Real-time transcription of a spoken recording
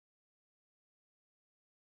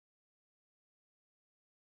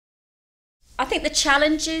I think the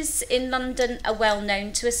challenges in London are well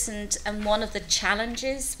known to us, and one of the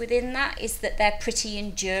challenges within that is that they're pretty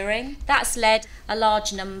enduring. That's led a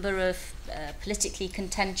large number of politically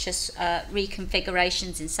contentious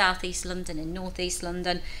reconfigurations in South East London, in North East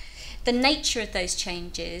London. The nature of those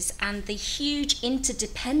changes and the huge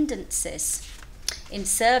interdependencies in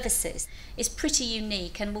services is pretty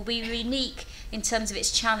unique, and will be unique in terms of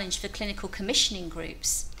its challenge for clinical commissioning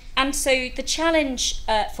groups. And so the challenge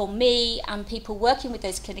for me and people working with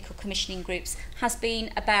those clinical commissioning groups has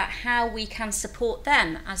been about how we can support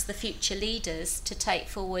them as the future leaders to take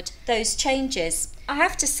forward those changes. I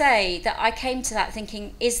have to say that I came to that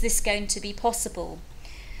thinking, is this going to be possible?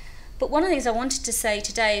 But one of the things I wanted to say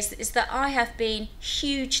today is that I have been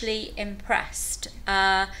hugely impressed,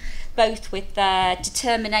 both with their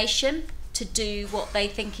determination to do what they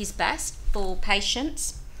think is best for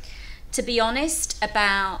patients, to be honest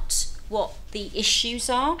about what the issues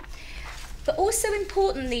are, but also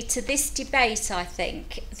importantly to this debate, I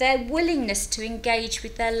think, their willingness to engage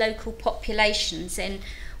with their local populations in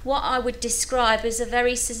what I would describe as a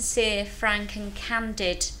very sincere, frank and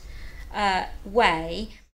candid way.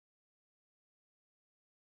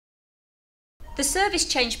 The service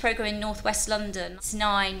change programme in North West London is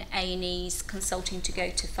 9 A&Es consulting to go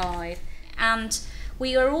to 5, and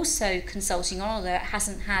we are also consulting on, although it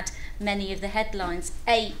hasn't had many of the headlines,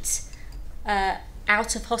 8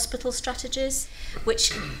 out-of-hospital strategies,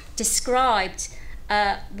 which described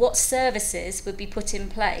what services would be put in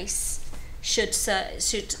place should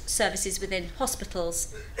services within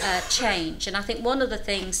hospitals change. And I think one of the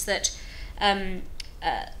things that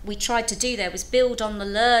we tried to do there was build on the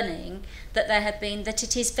learning that there had been, that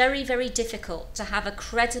it is very, very difficult to have a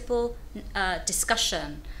credible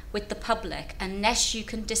discussion with the public unless you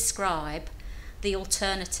can describe the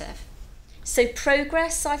alternative. So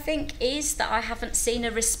progress, I think, is that I haven't seen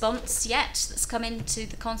a response yet that's come into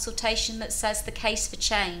the consultation that says the case for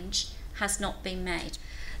change has not been made.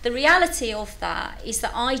 The reality of that is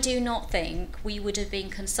that I do not think we would have been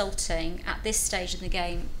consulting at this stage in the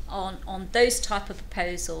game on those type of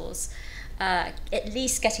proposals, at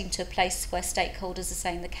least getting to a place where stakeholders are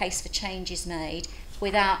saying the case for change is made,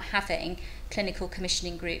 without having clinical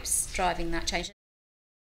commissioning groups driving that change.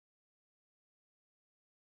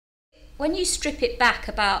 When you strip it back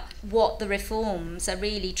about what the reforms are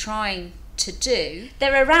really trying to do,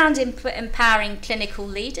 they're around empowering clinical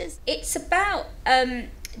leaders. It's about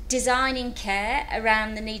designing care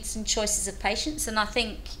around the needs and choices of patients, and I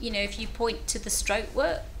think, if you point to the stroke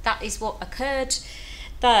work, that is what occurred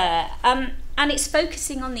there, and it's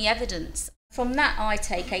focusing on the evidence. From that, I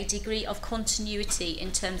take a degree of continuity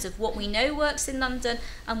in terms of what we know works in London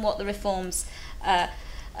and what the reforms are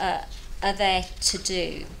there to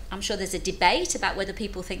do. I'm sure there's a debate about whether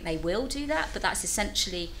people think they will do that, but that's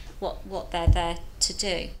essentially what they're there to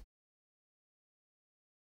do.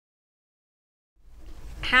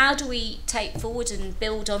 How do we take forward and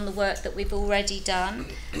build on the work that we've already done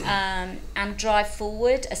and drive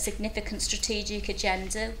forward a significant strategic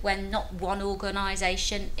agenda when not one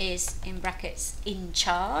organisation is, in brackets, in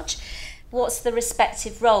charge? What's the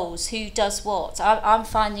respective roles? Who does what? I'm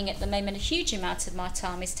finding at the moment a huge amount of my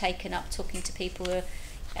time is taken up talking to people who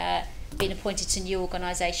are being appointed to new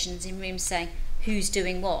organisations in rooms saying, who's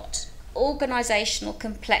doing what? Organisational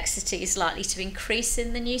complexity is likely to increase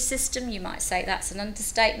in the new system. You might say that's an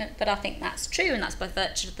understatement, but I think that's true, and that's by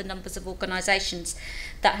virtue of the numbers of organisations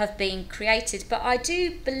that have been created. But I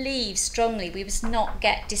do believe strongly we must not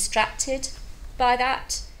get distracted by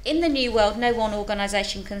that. In the new world, no one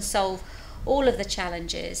organisation can solve all of the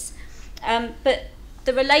challenges, but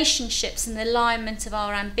the relationships and the alignment of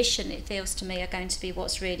our ambition, it feels to me, are going to be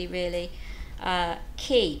what's really, really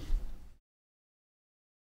key.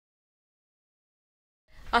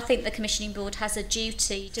 I think the Commissioning Board has a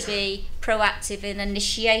duty to be proactive in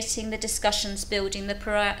initiating the discussions, building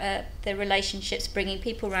the relationships, bringing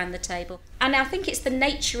people around the table. And I think it's the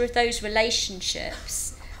nature of those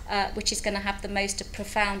relationships which is going to have the most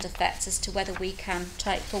profound effect as to whether we can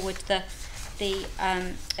take forward the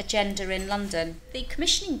agenda in London. The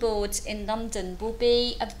Commissioning Board in London will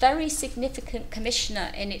be a very significant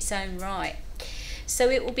commissioner in its own right. So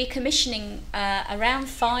it will be commissioning around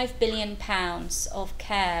 £5 billion of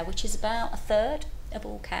care, which is about a third of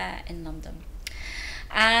all care in London.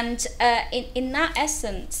 And in that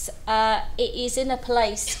essence, it is in a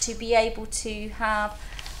place to be able to have,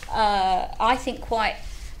 I think, quite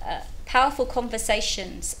powerful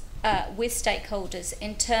conversations with stakeholders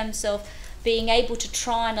in terms of being able to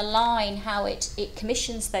try and align how it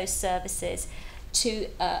commissions those services to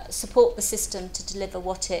support the system to deliver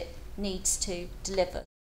what it needs to deliver.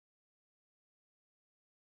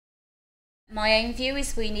 My own view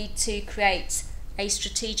is we need to create a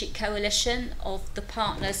strategic coalition of the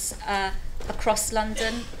partners across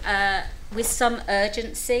London with some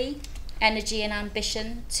urgency, energy and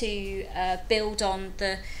ambition to build on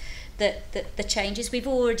the changes. We've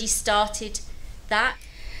already started that.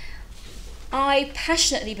 I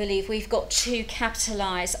passionately believe we've got to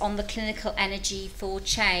capitalise on the clinical energy for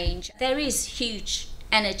change. There is huge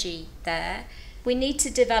energy there. We need to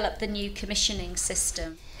develop the new commissioning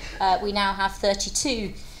system. We now have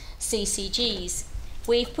 32 CCGs.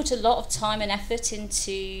 We've put a lot of time and effort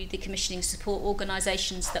into the commissioning support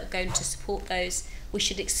organisations that are going to support those. We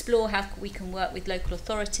should explore how we can work with local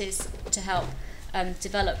authorities to help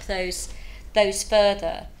develop those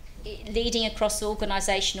further. Leading across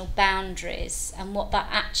organisational boundaries and what that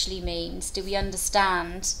actually means. Do we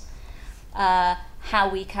understand how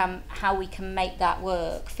we can make that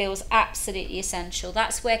work? Feels absolutely essential.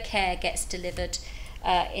 That's where care gets delivered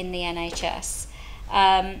in the NHS.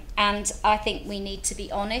 And I think we need to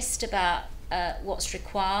be honest about what's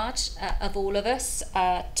required of all of us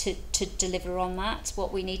to deliver on that,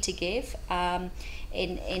 what we need to give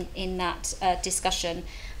in that discussion.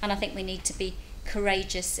 And I think we need to be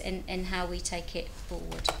courageous in how we take it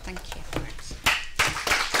forward. Thank you.